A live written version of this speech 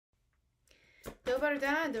Feel better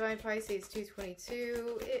down, Divine Pisces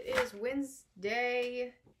 222. It is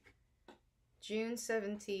Wednesday, June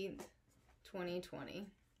 17th, 2020.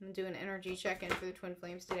 I'm doing an energy check-in for the Twin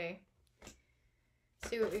Flames today.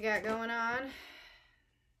 See what we got going on.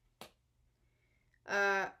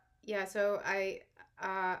 Yeah, so I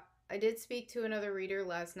did speak to another reader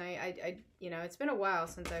last night. You know, it's been a while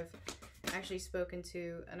since I've actually spoken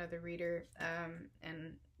to another reader,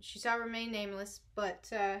 and she shall remain nameless,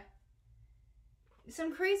 but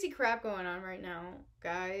some crazy crap going on right now,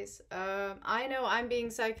 guys. I know I'm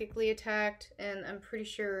being psychically attacked, and I'm pretty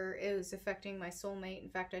sure it was affecting my soulmate. In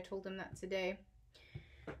fact, I told him that today.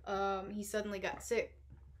 He suddenly got sick.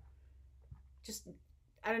 Just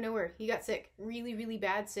out of nowhere, he got sick. Really, really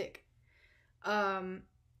bad sick. And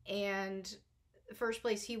the first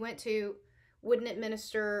place he went to wouldn't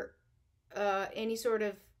administer any sort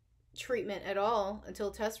of treatment at all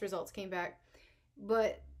until test results came back.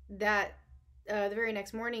 But that the very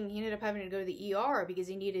next morning, he ended up having to go to the ER because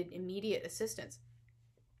he needed immediate assistance.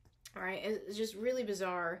 All right, it's just really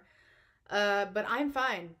bizarre. But I'm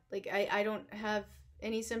fine. Like, I don't have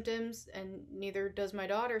any symptoms, and neither does my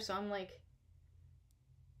daughter, so I'm like,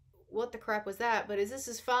 what the crap was that? But this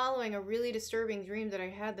is following a really disturbing dream that I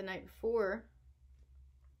had the night before,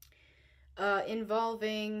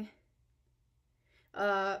 involving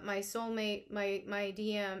my soulmate, my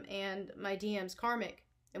DM, and my DM's karmic,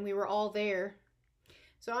 and we were all there.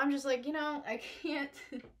 So I'm just like, you know, I can't,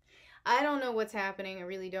 I don't know what's happening. I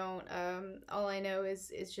really don't. All I know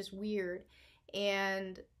is it's just weird.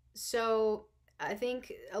 And so I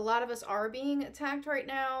think a lot of us are being attacked right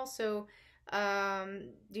now. So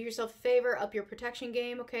do yourself a favor, up your protection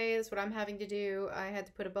game. Okay, that's what I'm having to do. I had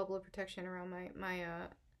to put a bubble of protection around my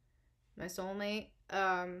soulmate.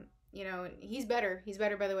 You know, and he's better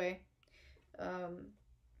by the way.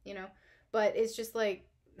 You know, but it's just like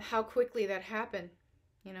how quickly that happened,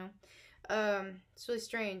 you know. It's really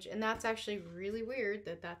strange, and that's actually really weird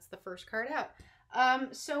that that's the first card out.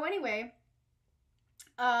 So anyway,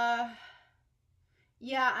 yeah,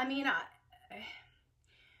 I mean,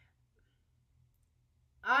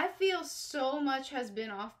 I feel so much has been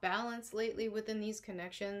off balance lately within these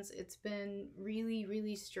connections. It's been really,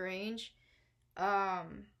 really strange.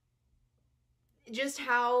 Just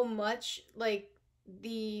how much, like,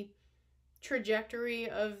 the trajectory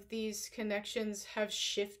of these connections have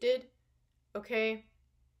shifted, okay?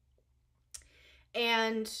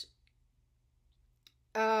 And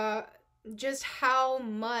just how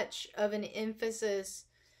much of an emphasis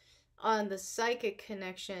on the psychic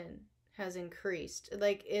connection has increased.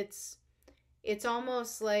 Like, it's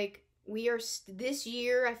almost like we are this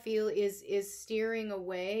year, I feel, is steering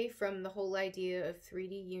away from the whole idea of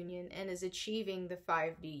 3D union and is achieving the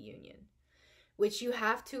 5D union, which you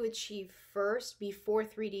have to achieve first before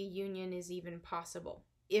 3D union is even possible,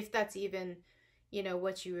 if that's even, you know,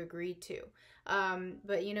 what you agreed to.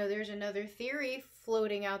 But, you know, there's another theory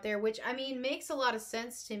floating out there, which, I mean, makes a lot of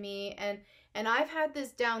sense to me, and I've had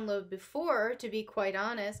this download before, to be quite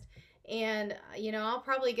honest, and, you know, I'll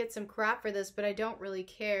probably get some crap for this, but I don't really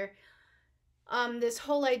care. This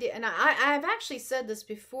whole idea, and I've actually said this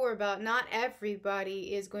before about not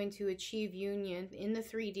everybody is going to achieve union in the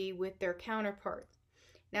 3D with their counterpart.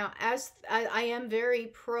 Now, as I am very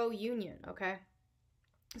pro-union, okay?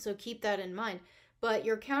 So keep that in mind. But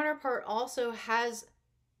your counterpart also has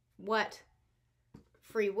what?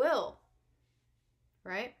 Free will,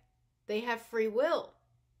 right? They have free will.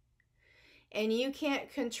 And you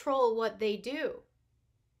can't control what they do,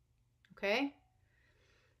 okay?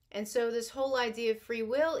 And so this whole idea of free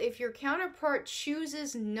will, if your counterpart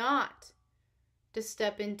chooses not to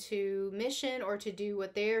step into mission or to do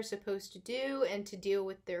what they're supposed to do and to deal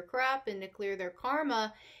with their crap and to clear their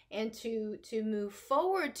karma and to move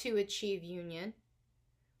forward to achieve union,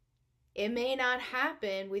 it may not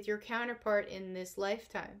happen with your counterpart in this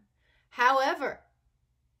lifetime. However,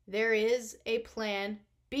 there is a plan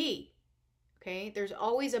B, okay? There's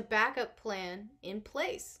always a backup plan in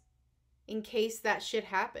place in case that should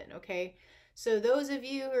happen, okay? So those of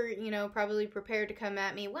you who are, you know, probably prepared to come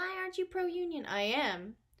at me, why aren't you pro-union? I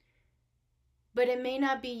am. But it may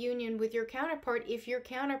not be union with your counterpart if your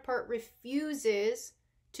counterpart refuses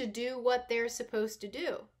to do what they're supposed to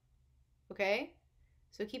do, okay?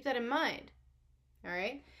 So keep that in mind, all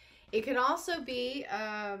right? It can also be,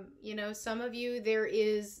 you know, some of you, there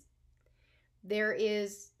is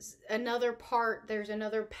another part, there's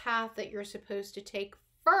another path that you're supposed to take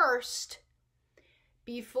first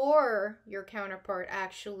before your counterpart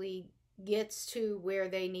actually gets to where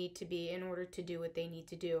they need to be in order to do what they need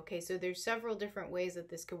to do. Okay, so there's several different ways that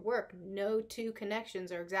this could work. No two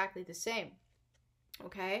connections are exactly the same.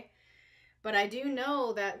 Okay, But I do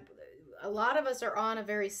know that a lot of us are on a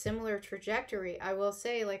very similar trajectory. I will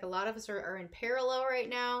say, like, a lot of us are in parallel right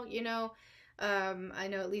now, you know. I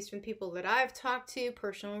know, at least from people that I've talked to,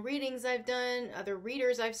 personal readings I've done, other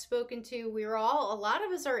readers I've spoken to, a lot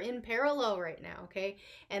of us are in parallel right now, okay?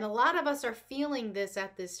 And a lot of us are feeling this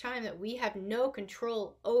at this time, that we have no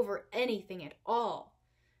control over anything at all.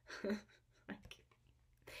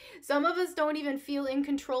 Some of us don't even feel in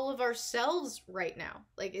control of ourselves right now.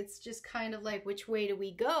 Like, it's just kind of like, which way do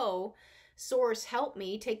we go? Source, help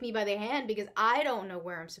me, take me by the hand, because I don't know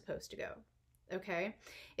where I'm supposed to go. Okay?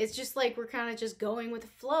 It's just like we're kind of just going with the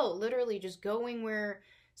flow, literally just going where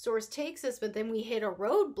Source takes us, but then we hit a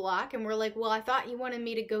roadblock and we're like, well, I thought you wanted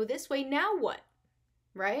me to go this way, now what?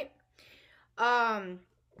 Right? And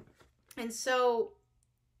so,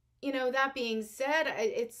 you know, that being said,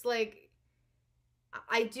 it's like,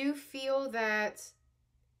 I do feel that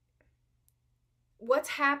what's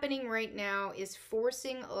happening right now is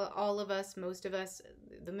forcing all of us, most of us,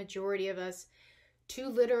 the majority of us, to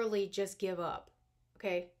literally just give up.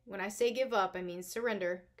 Okay? When I say give up, I mean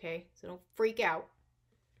surrender. Okay? So don't freak out.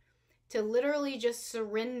 To literally just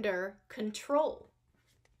surrender control.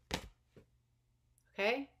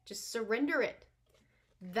 Okay? Just surrender it.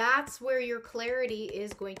 That's where your clarity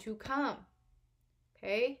is going to come.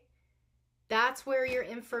 Okay? That's where your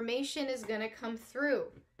information is going to come through,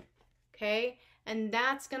 okay? And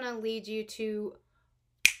that's going to lead you to,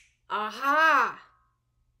 aha,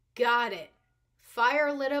 got it.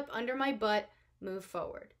 Fire lit up under my butt, move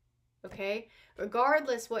forward, okay?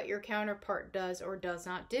 Regardless what your counterpart does or does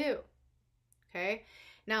not do, okay?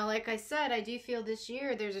 Now, like I said, I do feel this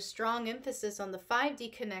year there's a strong emphasis on the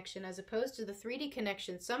 5D connection as opposed to the 3D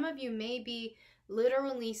connection. Some of you may be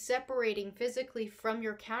literally separating physically from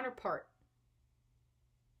your counterpart.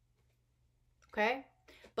 Okay?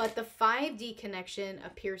 But the 5D connection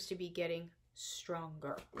appears to be getting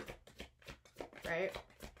stronger. Right?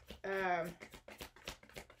 I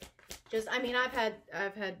mean, I've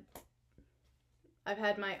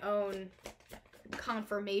had my own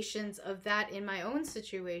confirmations of that in my own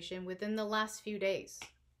situation within the last few days.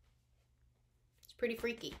 It's pretty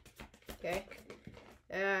freaky. Okay?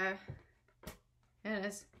 And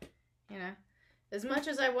it's, you know, as much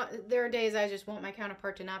as there are days I just want my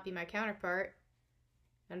counterpart to not be my counterpart.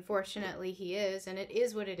 Unfortunately, he is, and it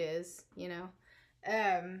is what it is, you know.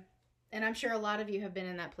 And I'm sure a lot of you have been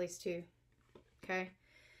in that place too. Okay.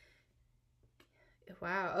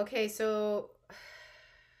 Wow. Okay, so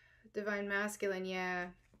Divine Masculine, yeah.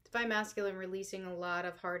 Divine Masculine releasing a lot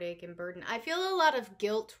of heartache and burden. I feel a lot of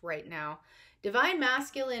guilt right now. Divine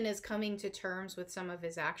Masculine is coming to terms with some of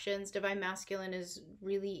his actions. Divine Masculine is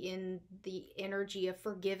really in the energy of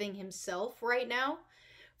forgiving himself right now.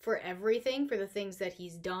 For everything, for the things that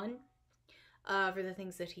he's done, for the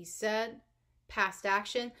things that he's said, past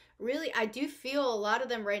action. Really, I do feel a lot of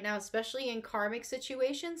them right now, especially in karmic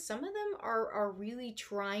situations, some of them are really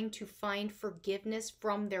trying to find forgiveness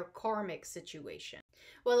from their karmic situation.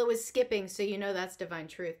 Well, it was skipping, so you know that's divine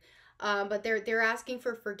truth. But they're asking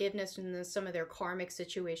for forgiveness in some of their karmic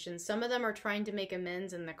situations. Some of them are trying to make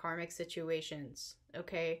amends in the karmic situations.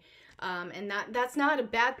 Okay, and that's not a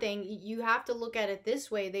bad thing. You have to look at it this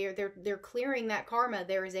way. They're clearing that karma.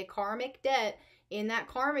 There is a karmic debt in that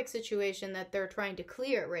karmic situation that they're trying to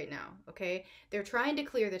clear right now. Okay, they're trying to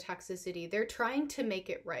clear the toxicity. They're trying to make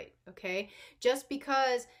it right. Okay, just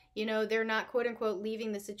because, you know, they're not quote unquote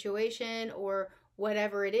leaving the situation or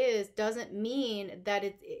whatever it is doesn't mean that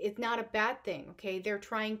it's not a bad thing. Okay, they're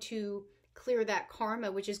trying to clear that karma,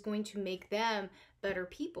 which is going to make them better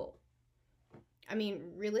people. I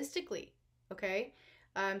mean, realistically, okay?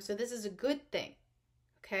 So this is a good thing,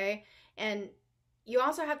 okay? And you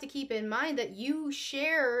also have to keep in mind that you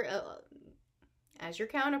share, as your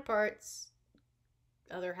counterparts,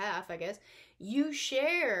 other half, I guess, you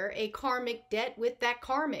share a karmic debt with that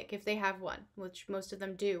karmic if they have one, which most of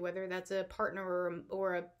them do, whether that's a partner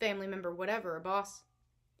or a family member, whatever, a boss.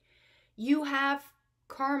 You have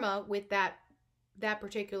karma with that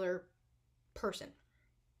particular person,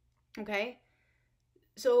 okay?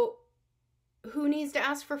 So who needs to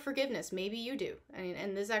ask for forgiveness? Maybe you do. I mean,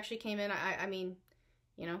 and this actually came in, I mean,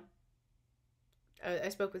 you know, I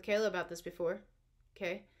spoke with Kayla about this before,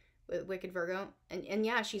 okay, with Wicked Virgo, and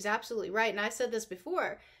yeah, she's absolutely right, and I said this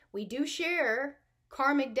before, we do share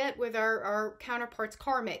karmic debt with our counterparts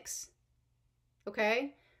karmics,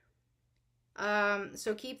 okay,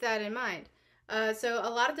 so keep that in mind. So a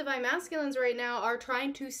lot of Divine Masculines right now are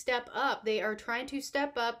trying to step up. They are trying to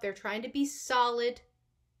step up. They're trying to be solid.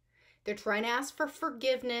 They're trying to ask for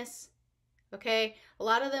forgiveness. Okay? A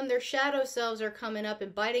lot of them, their shadow selves are coming up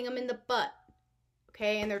and biting them in the butt.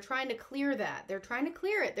 Okay, and they're trying to clear that. They're trying to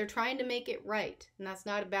clear it. They're trying to make it right. And that's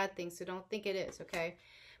not a bad thing, so don't think it is, okay?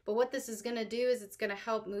 But what this is going to do is it's going to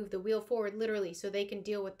help move the wheel forward, literally, so they can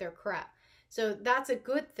deal with their crap. So that's a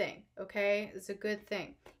good thing, okay? It's a good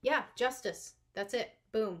thing. Yeah, justice. That's it.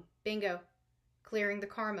 Boom. Bingo. Clearing the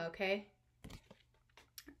karma, okay?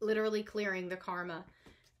 Literally clearing the karma.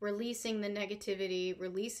 Releasing the negativity,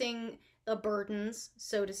 releasing the burdens,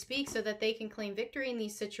 so to speak, so that they can claim victory in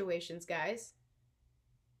these situations, guys.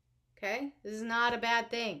 Okay? This is not a bad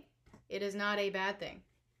thing. It is not a bad thing.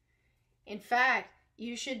 In fact,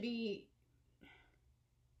 you should be,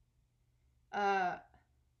 at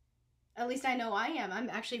least I know I am. I'm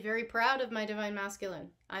actually very proud of my Divine Masculine.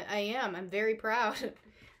 I am. I'm very proud.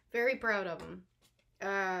 Very proud of him.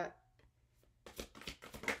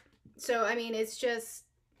 So, I mean, it's just,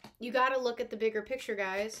 you got to look at the bigger picture,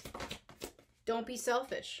 guys. Don't be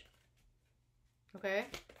selfish. Okay?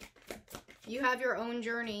 You have your own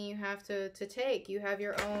journey you have to take. You have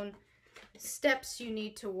your own steps you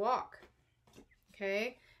need to walk.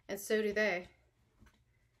 Okay? And so do they.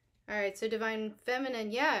 Alright, so Divine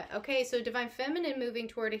Feminine, yeah. Okay, so Divine Feminine moving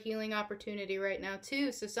toward a healing opportunity right now,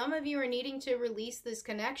 too. So some of you are needing to release this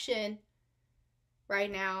connection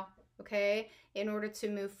right now, okay, in order to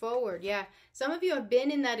move forward. Yeah, some of you have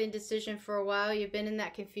been in that indecision for a while. You've been in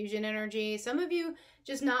that confusion energy. Some of you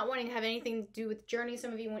just not wanting to have anything to do with the journey.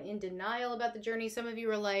 Some of you went in denial about the journey. Some of you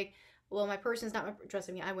were like, well, my person's not my, trust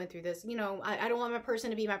me, I went through this. You know, I don't want my person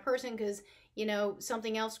to be my person because, you know,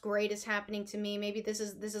 something else great is happening to me. Maybe this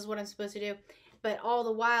is what I'm supposed to do. But all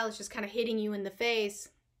the while, it's just kind of hitting you in the face,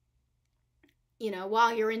 you know,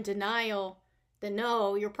 while you're in denial. That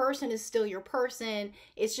no, your person is still your person.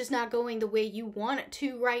 It's just not going the way you want it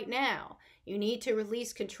to right now. You need to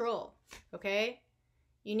release control, okay?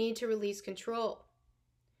 You need to release control.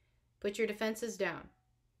 Put your defenses down.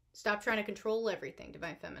 Stop trying to control everything,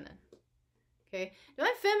 Divine Feminine. Okay?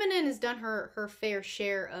 Divine Feminine has done her fair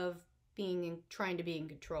share of trying to be in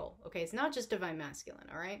control. Okay? It's not just Divine Masculine,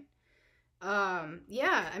 all right?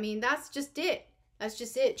 Yeah, I mean, that's just it. That's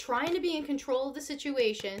just it. Trying to be in control of the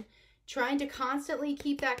situation, trying to constantly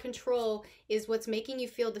keep that control is what's making you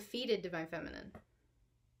feel defeated, Divine Feminine.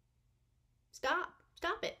 Stop.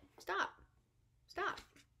 Stop it. Stop. Stop.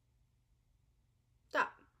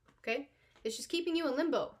 Stop. Okay? It's just keeping you in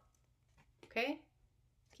limbo. Okay?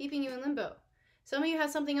 Keeping you in limbo. Some of you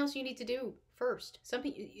have something else you need to do first. Some of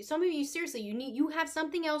you seriously, you have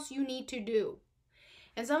something else you need to do.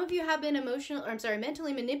 And some of you have been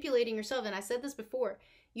mentally manipulating yourself. And I said this before.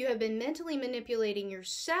 You have been mentally manipulating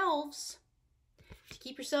yourselves to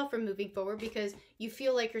keep yourself from moving forward because you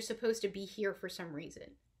feel like you're supposed to be here for some reason.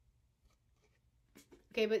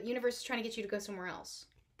 Okay, but the universe is trying to get you to go somewhere else.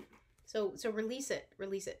 So release it.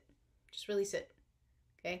 Release it. Just release it.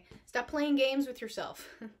 Okay? Stop playing games with yourself.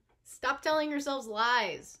 Stop telling yourselves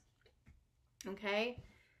lies. Okay?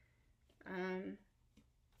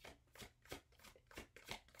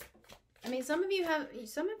 I mean, some of you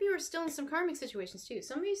are still in some karmic situations too.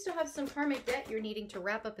 Some of you still have some karmic debt you're needing to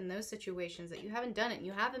wrap up in those situations that you haven't done it.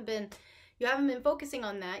 You haven't been focusing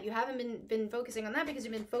on that. You haven't been focusing on that because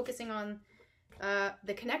you've been focusing on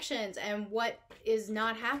the connections and what is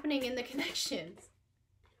not happening in the connections.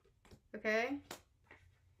 Okay?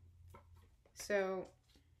 So,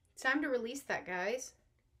 it's time to release that, guys.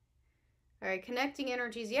 Alright, connecting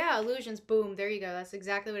energies. Yeah, illusions. Boom. There you go. That's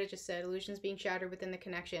exactly what I just said. Illusions being shattered within the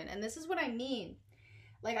connection. And this is what I mean.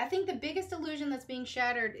 Like, I think the biggest illusion that's being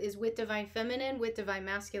shattered is with Divine Feminine, with Divine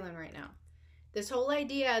Masculine right now. This whole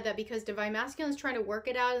idea that because Divine Masculine is trying to work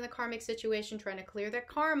it out in the karmic situation, trying to clear their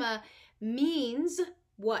karma, means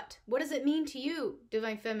what? What does it mean to you,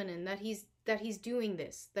 Divine Feminine, that he's doing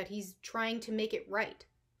this, that he's trying to make it right?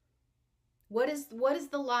 What is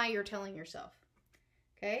the lie you're telling yourself?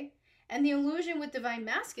 Okay? And the illusion with Divine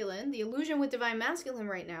Masculine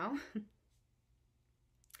right now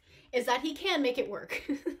is that he can make it work.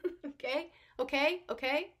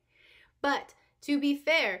 Okay? But to be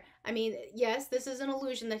fair, I mean, yes, this is an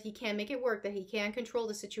illusion that he can make it work, that he can control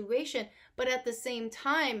the situation, but at the same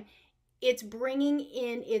time, it's bringing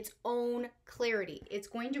in its own clarity. It's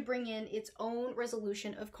going to bring in its own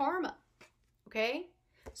resolution of karma. Okay?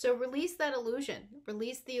 So release that illusion.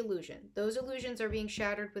 Release the illusion. Those illusions are being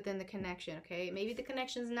shattered within the connection, okay? Maybe the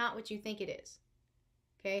connection's not what you think it is,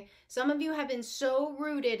 okay? Some of you have been so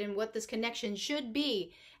rooted in what this connection should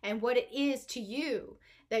be and what it is to you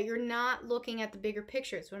that you're not looking at the bigger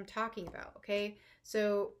picture. That's what I'm talking about, okay?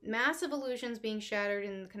 So massive illusions being shattered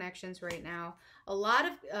in the connections right now. A lot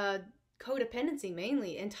of codependency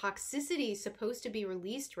mainly and toxicity is supposed to be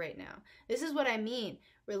released right now. This is what I mean.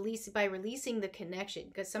 by releasing the connection,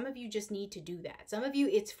 because some of you just need to do that. Some of you,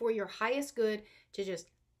 it's for your highest good to just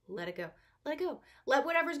let it go. Let it go. Let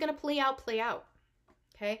whatever's going to play out,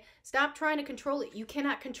 okay? Stop trying to control it. You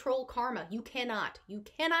cannot control karma. You cannot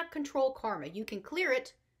control karma. You can clear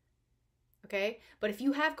it, okay? But if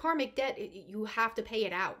you have karmic debt, you have to pay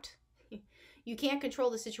it out. You can't control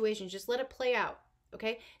the situation. Just let it play out,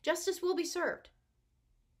 okay? Justice will be served.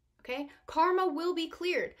 Okay, karma will be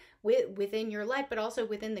cleared within your life, but also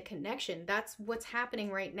within the connection. That's what's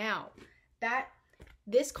happening right now.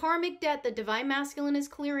 This karmic debt, the divine masculine is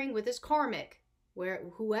clearing with this karmic, where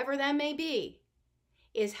whoever that may be,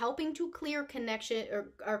 is helping to clear connection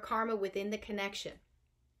or karma within the connection.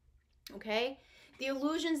 Okay, the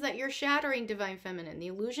illusions that you're shattering, divine feminine, the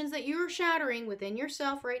illusions that you're shattering within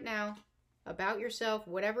yourself right now, about yourself,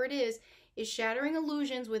 whatever it is shattering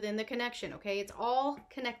illusions within the connection, okay? It's all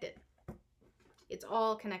connected. It's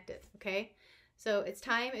all connected, okay? So it's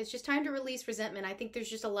just time to release resentment. I think there's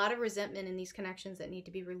just a lot of resentment in these connections that need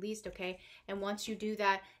to be released, okay? And once you do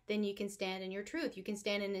that, then you can stand in your truth. You can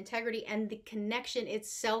stand in integrity, and the connection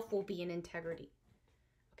itself will be in integrity,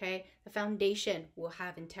 okay? The foundation will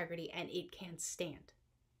have integrity, and it can stand,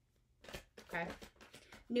 okay?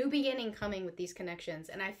 New beginning coming with these connections,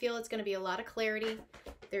 and I feel it's going to be a lot of clarity.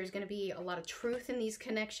 There's going to be a lot of truth in these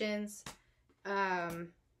connections.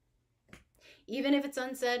 Even if it's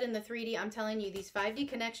unsaid in the 3D, I'm telling you, these 5D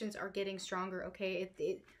connections are getting stronger, okay?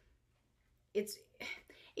 It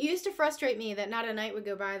used to frustrate me that not a night would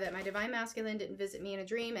go by that my divine masculine didn't visit me in a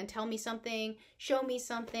dream and tell me something, show me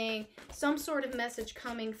something, some sort of message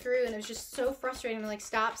coming through, and it was just so frustrating. I'm like,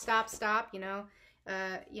 stop, you know?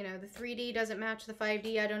 The 3D doesn't match the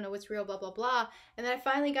 5D. I don't know what's real, blah, blah, blah. And then I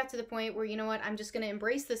finally got to the point where, you know what, I'm just going to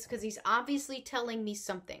embrace this because he's obviously telling me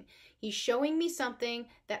something. He's showing me something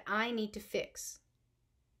that I need to fix.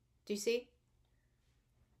 Do you see?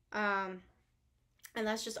 And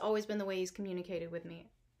that's just always been the way he's communicated with me.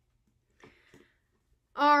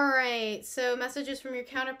 All right. So messages from your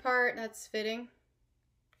counterpart. That's fitting.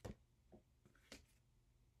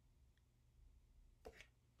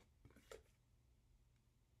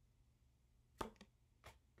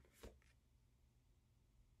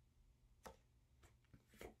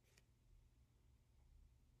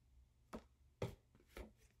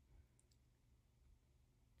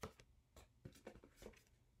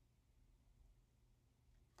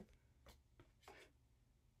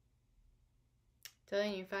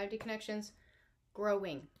 Telling you, 5D connections,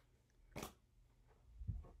 growing.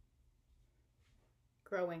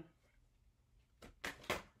 Growing. All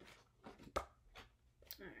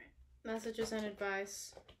right. Messages and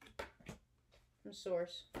advice from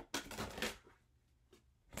source.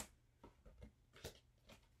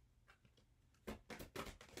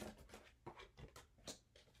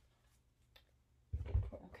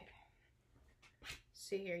 Okay.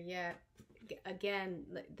 See here, yeah. Again,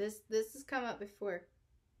 this has come up before.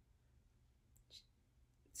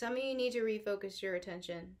 Some of you need to refocus your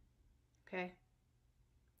attention, okay?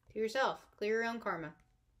 To yourself. Clear your own karma.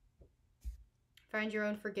 Find your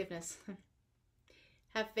own forgiveness.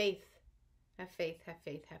 Have faith. Have faith, have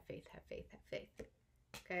faith, have faith, have faith, have faith.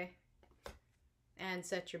 Okay? And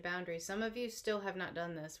set your boundaries. Some of you still have not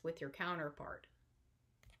done this with your counterpart.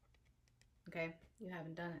 Okay? You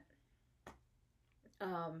haven't done it.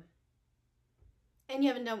 And you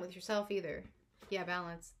haven't done it with yourself either. Yeah,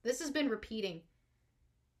 balance. This has been repeating.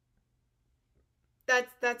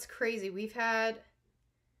 That's crazy. We've had,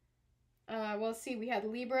 we had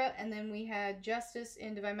Libra, and then we had Justice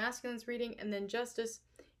in Divine Masculine's reading, and then Justice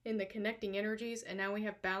in the Connecting Energies, and now we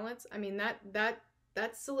have balance. I mean, that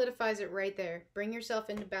solidifies it right there. Bring yourself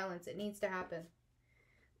into balance. It needs to happen.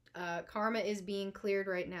 Karma is being cleared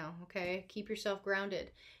right now, okay? Keep yourself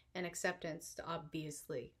grounded, and acceptance,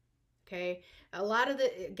 obviously. Okay, a lot of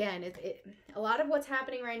what's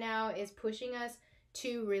happening right now is pushing us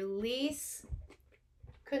to release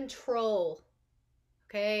control,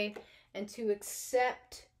 okay, and to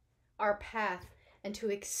accept our path and to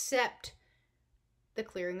accept the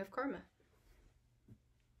clearing of karma.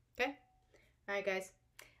 Okay, all right, guys.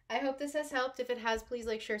 I hope this has helped. If it has, please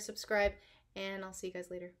like, share, subscribe, and I'll see you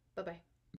guys later. Bye-bye.